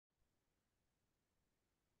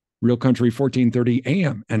Real Country 1430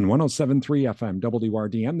 AM and 1073 FM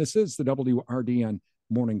WRDN. This is the WRDN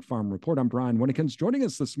Morning Farm Report. I'm Brian Winnikins. Joining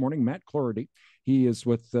us this morning, Matt Claucherty. He is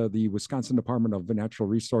with the Wisconsin Department of Natural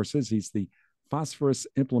Resources. He's the Phosphorus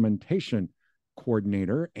Implementation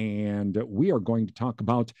Coordinator, and we are going to talk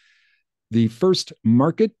about the first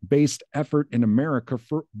market-based effort in America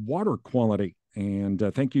for water quality. And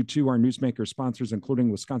thank you to our newsmaker sponsors,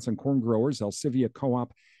 including Wisconsin Corn Growers, Alcivia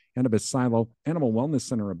Co-op, Annabis Silo, Animal Wellness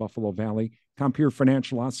Center of Buffalo Valley, Compeer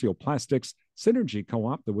Financial Osteoplastics, Synergy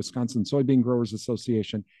Co-op, the Wisconsin Soybean Growers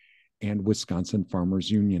Association, and Wisconsin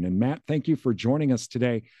Farmers Union. And Matt, thank you for joining us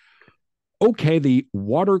today. Okay, the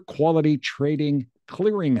Water Quality Trading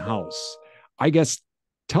Clearinghouse. I guess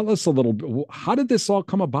tell us a little bit, how did this all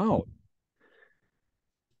come about?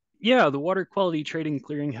 Yeah, the Water Quality Trading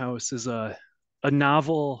Clearinghouse is a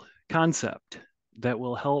novel concept that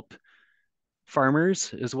will help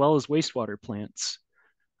farmers as well as wastewater plants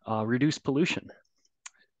reduce pollution.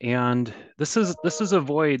 And this is a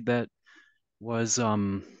void that was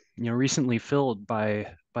recently filled by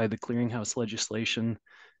the Clearinghouse legislation.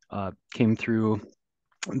 Came through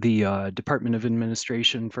the Department of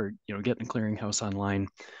Administration for getting the Clearinghouse online.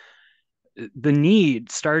 The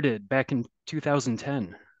need started back in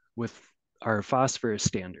 2010 with our phosphorus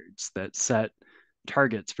standards that set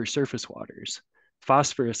targets for surface waters.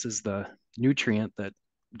 Phosphorus is the nutrient that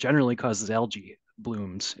generally causes algae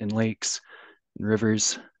blooms in lakes and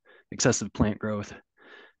rivers, excessive plant growth.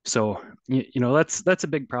 So, that's a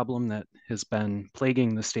big problem that has been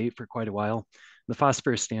plaguing the state for quite a while. The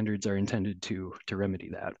phosphorus standards are intended to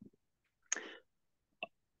remedy that.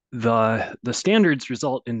 The standards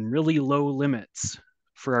result in really low limits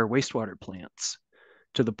for our wastewater plants,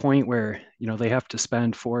 to the point where they have to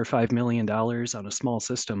spend $4 or $5 million on a small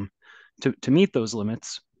system to meet those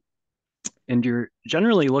limits. And you're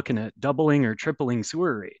generally looking at doubling or tripling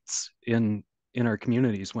sewer rates in our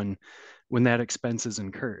communities when that expense is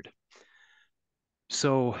incurred.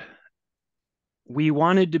 So we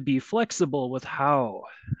wanted to be flexible with how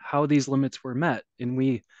these limits were met. And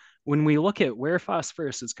when we look at where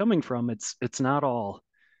phosphorus is coming from, it's not all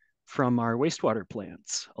from our wastewater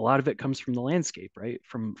plants. A lot of it comes from the landscape, right?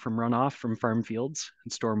 From runoff from farm fields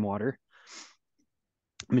and stormwater,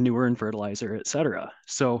 manure and fertilizer, et cetera.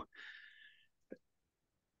 So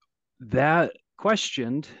that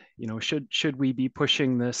questioned, should we be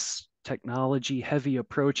pushing this technology heavy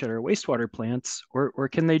approach at our wastewater plants, or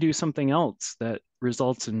can they do something else that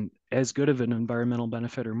results in as good of an environmental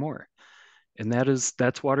benefit or more? And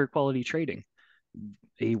that's water quality trading.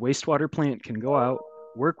 A wastewater plant can go out,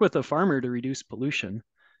 work with a farmer to reduce pollution,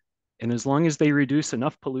 and as long as they reduce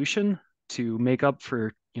enough pollution to make up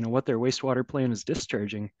for what their wastewater plant is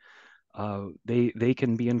discharging, they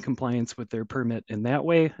can be in compliance with their permit in that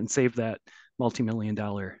way and save that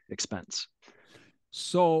multi-million-dollar expense.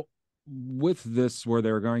 So with this, where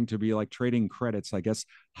they're going to be like trading credits, I guess,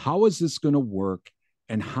 how is this going to work,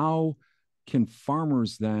 and how can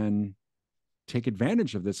farmers then take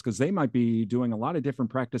advantage of this? Because they might be doing a lot of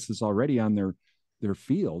different practices already on their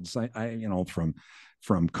fields.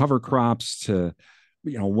 From cover crops to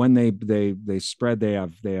when they spread, they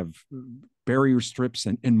have barrier strips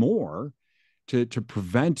and more to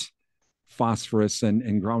prevent phosphorus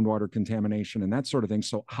and groundwater contamination and that sort of thing.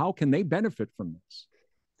 So how can they benefit from this?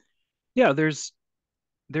 Yeah, there's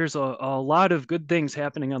a lot of good things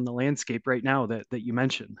happening on the landscape right now that you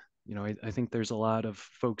mentioned. I think there's a lot of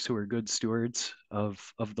folks who are good stewards of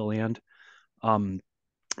the land.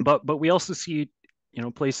 But we also see,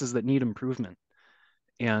 places that need improvement.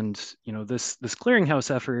 And, this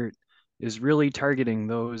clearinghouse effort is really targeting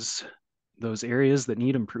those areas that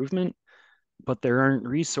need improvement, but there aren't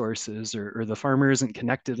resources, or the farmer isn't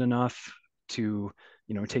connected enough to,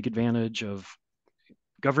 take advantage of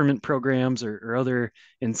government programs or other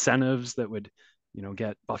incentives that would,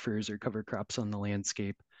 get buffers or cover crops on the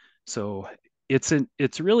landscape. So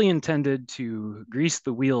it's really intended to grease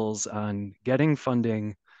the wheels on getting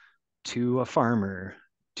funding to a farmer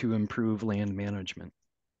to improve land management.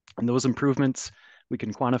 And those improvements, we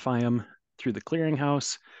can quantify them through the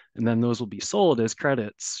clearinghouse, and then those will be sold as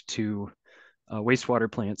credits to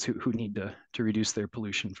wastewater plants who need to reduce their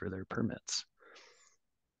pollution for their permits.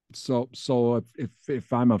 So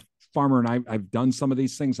if I'm a farmer and I've done some of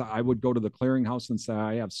these things, I would go to the clearinghouse and say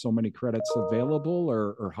I have so many credits available,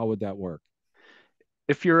 or how would that work?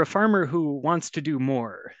 If you're a farmer who wants to do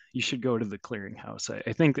more, you should go to the clearinghouse.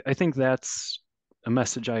 I think that's a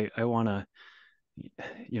message I want to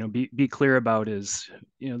be clear about. Is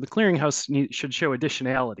the clearinghouse should show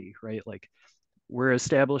additionality, right? Like, we're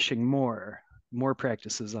establishing more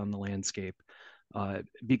practices on the landscape.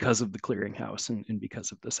 because of the clearinghouse and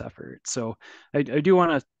because of this effort. So I do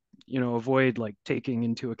want to, avoid like taking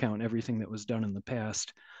into account everything that was done in the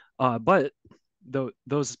past. But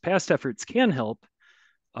those past efforts can help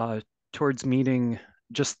towards meeting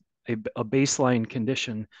just a baseline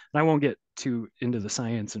condition. And I won't get too into the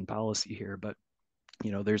science and policy here, but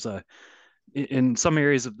there's in some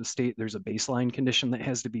areas of the state, there's a baseline condition that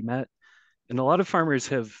has to be met. And a lot of farmers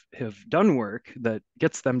have done work that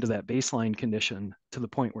gets them to that baseline condition to the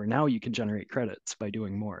point where now you can generate credits by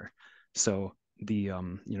doing more. So the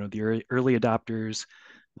the early adopters,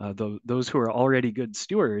 those who are already good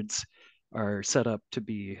stewards, are set up to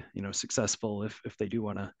be successful if they do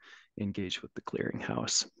want to engage with the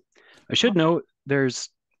clearinghouse. I should note there's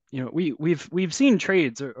we've seen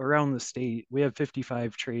trades around the state. We have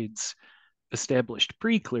 55 trades established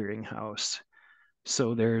pre-clearinghouse.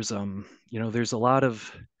 So there's a lot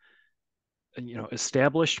of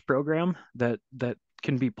established program that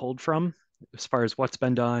can be pulled from as far as what's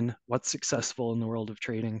been done, what's successful in the world of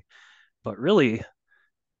trading. But really,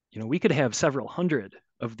 we could have several hundred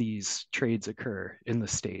of these trades occur in the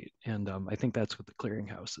state, and I think that's what the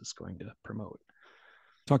clearinghouse is going to promote.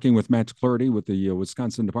 Talking with Matt Claucherty with the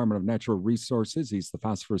Wisconsin Department of Natural Resources. He's the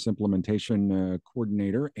phosphorus implementation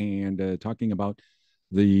coordinator, and talking about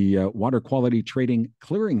the water quality trading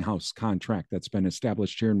clearinghouse contract that's been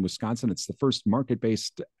established here in Wisconsin. It's the first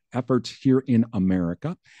market-based effort here in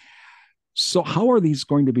America. So how are these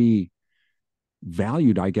going to be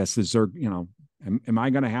valued, I guess? Is there, am I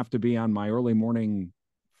going to have to be on my early morning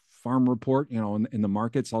farm report, in the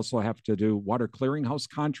markets, also have to do water clearinghouse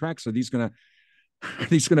contracts? Are these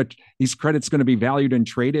credits going to be valued and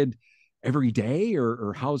traded every day,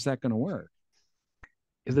 or how's that going to work?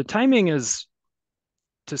 The timing is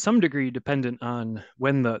to some degree dependent on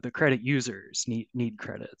when the credit users need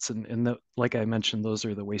credits. And like I mentioned, those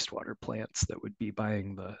are the wastewater plants that would be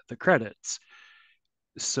buying the credits.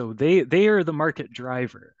 So they are the market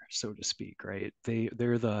driver, so to speak, right?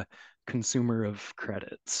 They're the consumer of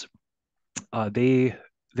credits. They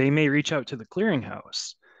may reach out to the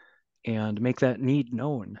clearinghouse and make that need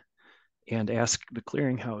known and ask the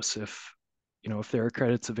clearinghouse if there are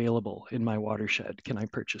credits available in my watershed, can I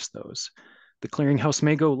purchase those? The clearinghouse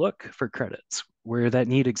may go look for credits where that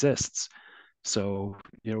need exists. So,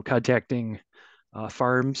 contacting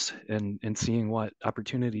farms and seeing what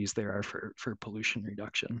opportunities there are for pollution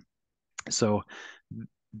reduction. So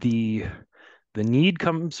the need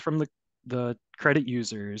comes from the credit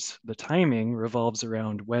users. The timing revolves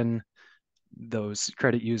around when those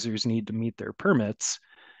credit users need to meet their permits.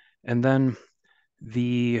 And then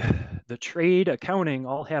the trade accounting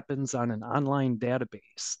all happens on an online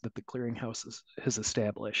database that the clearinghouse has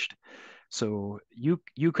established. So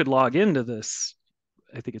you could log into this,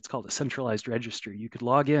 I think it's called a centralized registry. You could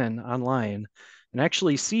log in online and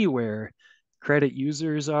actually see where credit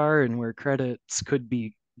users are and where credits could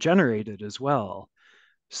be generated as well.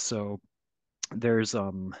 So there's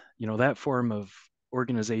that form of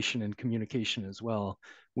organization and communication as well.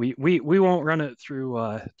 We won't run it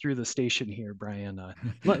through the station here, Brian,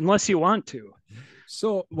 unless you want to.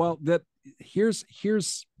 So, well, here's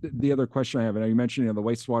the other question I have. And you mentioned the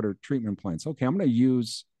wastewater treatment plants. Okay, I'm going to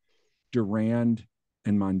use Durand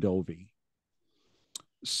and Mondovi.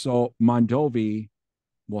 So Mondovi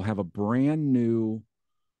will have a brand new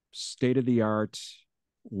state-of-the-art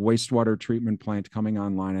wastewater treatment plant coming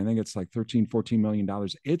online. I think it's like $13-14 million.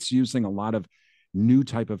 It's using a lot of new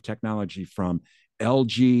type of technology from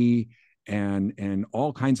LG and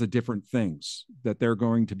all kinds of different things that they're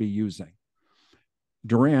going to be using.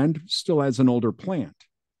 Durand still has an older plant.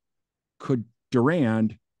 Could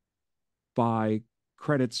Durand buy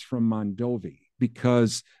credits from Mondovi?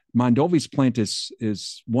 Because Mondovi's plant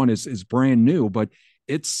is brand new, but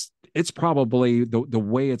it's probably the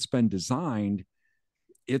way it's been designed,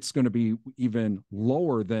 it's going to be even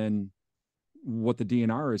lower than what the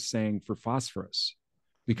DNR is saying for phosphorus,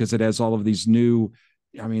 because it has all of these new,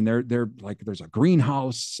 they're like, there's a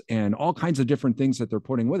greenhouse and all kinds of different things that they're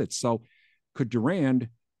putting with it. So could Durand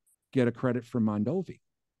get a credit from Mondovi?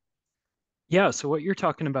 Yeah, so what you're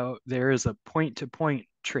talking about there is a point-to-point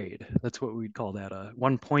trade. That's what we'd call that, a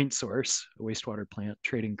one point source, a wastewater plant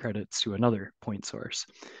trading credits to another point source.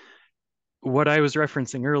 What I was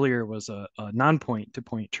referencing earlier was a non-point to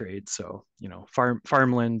point trade. So,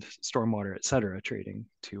 farmland, stormwater, et cetera, trading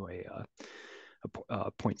to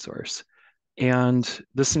a point source. And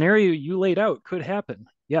the scenario you laid out could happen.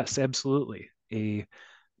 Yes, absolutely. A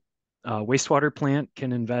wastewater plant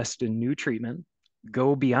can invest in new treatment,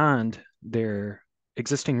 go beyond their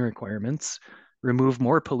existing requirements, remove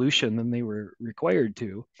more pollution than they were required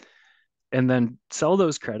to, and then sell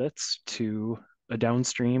those credits to a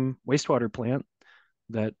downstream wastewater plant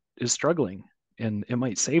that is struggling, and it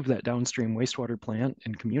might save that downstream wastewater plant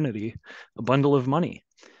and community a bundle of money.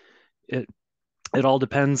 It all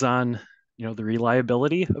depends on, the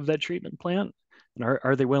reliability of that treatment plant, and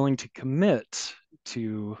are they willing to commit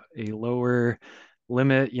to a lower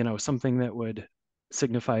limit, something that would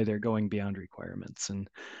signify they're going beyond requirements. And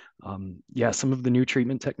yeah, some of the new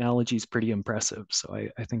treatment technology is pretty impressive, so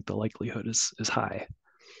I think the likelihood is high.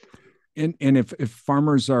 And if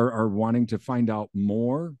farmers are wanting to find out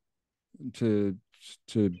more, to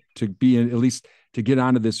be at least to get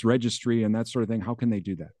onto this registry and that sort of thing, how can they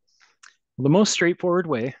do that? The most straightforward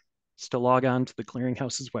way is to log on to the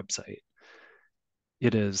Clearinghouse's website.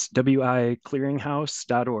 It is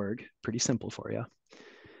wiclearinghouse.org, pretty simple for you,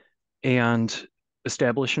 and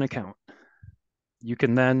establish an account. You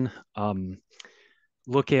can then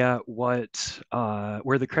look at where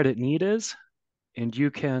the credit need is, and you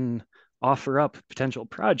can offer up potential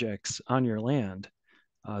projects on your land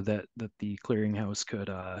that the clearinghouse could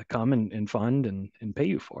come and fund and pay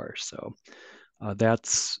you for. So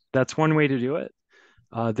that's one way to do it.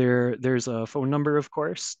 There's a phone number, of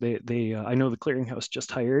course. I know the clearinghouse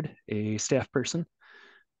just hired a staff person,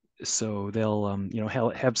 so they'll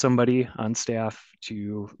have somebody on staff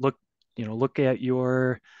to look at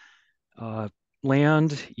your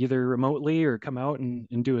land either remotely or come out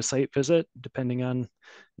and do a site visit, depending on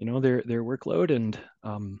their workload, and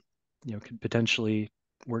could potentially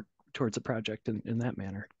work towards a project in that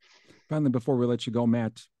manner. Finally, before we let you go,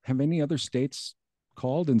 Matt, have any other states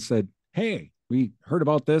called and said, hey, we heard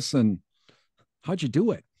about this and how'd you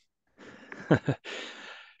do it?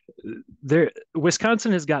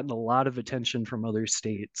 Wisconsin has gotten a lot of attention from other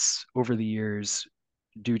states over the years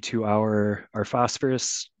due to our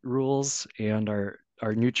phosphorus rules and our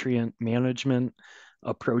nutrient management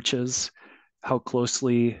approaches, how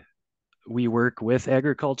closely we work with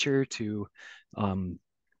agriculture to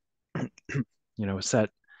set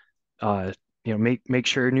make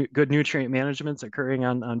sure good nutrient management's occurring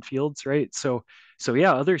on fields, right? So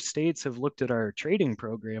yeah, other states have looked at our trading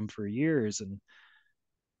program for years and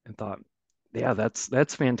thought, yeah,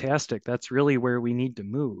 that's fantastic. That's really where we need to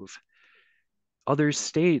move. Other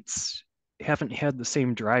states haven't had the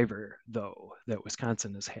same driver, though, that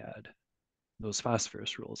Wisconsin has had, those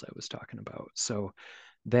phosphorus rules I was talking about. So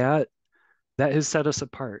that has set us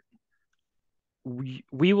apart. We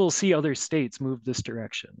will see other states move this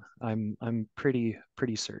direction. I'm pretty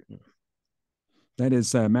certain. That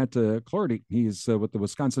is Matt Claucherty. He's with the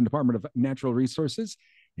Wisconsin Department of Natural Resources,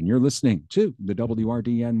 and you're listening to the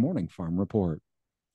WRDN Morning Farm Report.